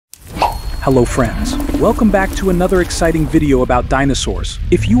Hello friends, welcome back to another exciting video about dinosaurs.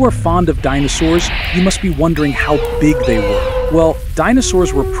 If you are fond of dinosaurs, you must be wondering how big they were. Well,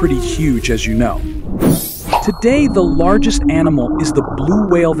 dinosaurs were pretty huge, as you know. Today, the largest animal is the blue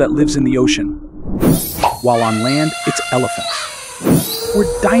whale that lives in the ocean, while on land, it's elephants. Were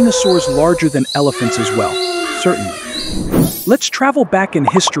dinosaurs larger than elephants as well? Certainly. Let's travel back in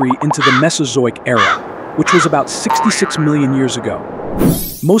history into the Mesozoic Era, which was about 66 million years ago.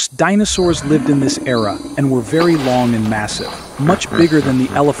 Most dinosaurs lived in this era and were very long and massive, much bigger than the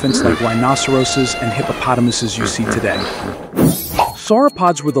elephants like rhinoceroses and hippopotamuses you see today.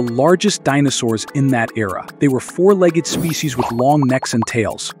 Sauropods were the largest dinosaurs in that era. They were four-legged species with long necks and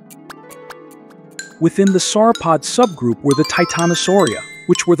tails. Within the sauropod subgroup were the Titanosauria,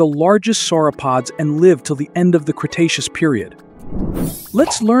 which were the largest sauropods and lived till the end of the Cretaceous period.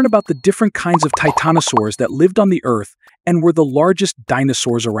 Let's learn about the different kinds of titanosaurs that lived on the Earth and were the largest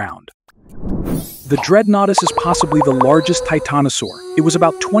dinosaurs around. The Dreadnoughtus is possibly the largest titanosaur. It was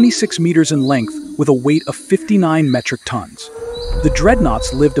about 26 meters in length with a weight of 59 metric tons. The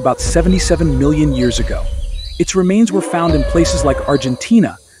Dreadnoughts lived about 77 million years ago. Its remains were found in places like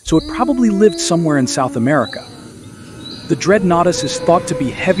Argentina, so it probably lived somewhere in South America. The Dreadnoughtus is thought to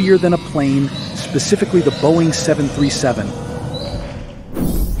be heavier than a plane, specifically the Boeing 737.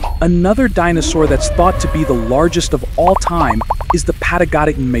 Another dinosaur that's thought to be the largest of all time is the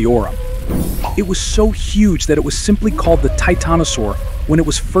Patagonic Mayora. It was so huge that it was simply called the Titanosaur when it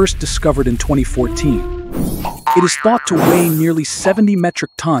was first discovered in 2014. It is thought to weigh nearly 70 metric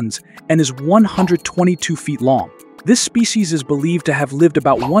tons and is 122 feet long. This species is believed to have lived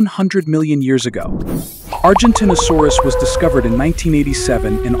about 100 million years ago. Argentinosaurus was discovered in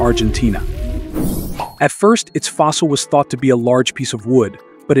 1987 in Argentina. At first, its fossil was thought to be a large piece of wood,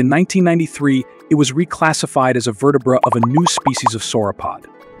 but in 1993, it was reclassified as a vertebra of a new species of sauropod.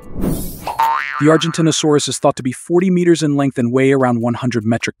 The Argentinosaurus is thought to be 40 meters in length and weigh around 100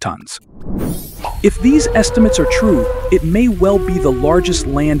 metric tons. If these estimates are true, it may well be the largest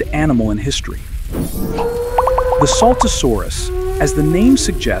land animal in history. The Saltasaurus, as the name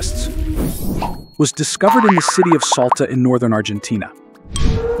suggests, was discovered in the city of Salta in northern Argentina.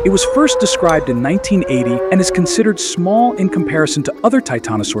 It was first described in 1980 and is considered small in comparison to other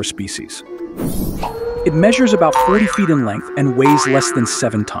titanosaur species. It measures about 40 feet in length and weighs less than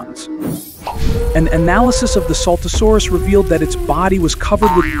 7 tons. An analysis of the Saltasaurus revealed that its body was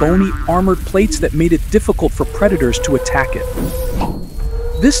covered with bony, armored plates that made it difficult for predators to attack it.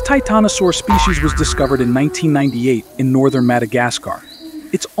 This titanosaur species was discovered in 1998 in northern Madagascar.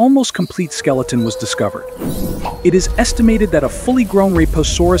 Its almost complete skeleton was discovered. It is estimated that a fully grown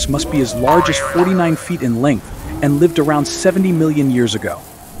Raposaurus must be as large as 49 feet in length and lived around 70 million years ago.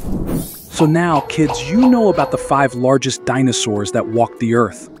 So now, kids, you know about the 5 largest dinosaurs that walked the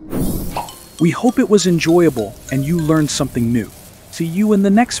Earth. We hope it was enjoyable and you learned something new. See you in the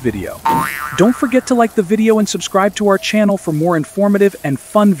next video. Don't forget to like the video and subscribe to our channel for more informative and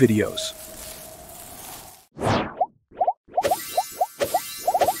fun videos.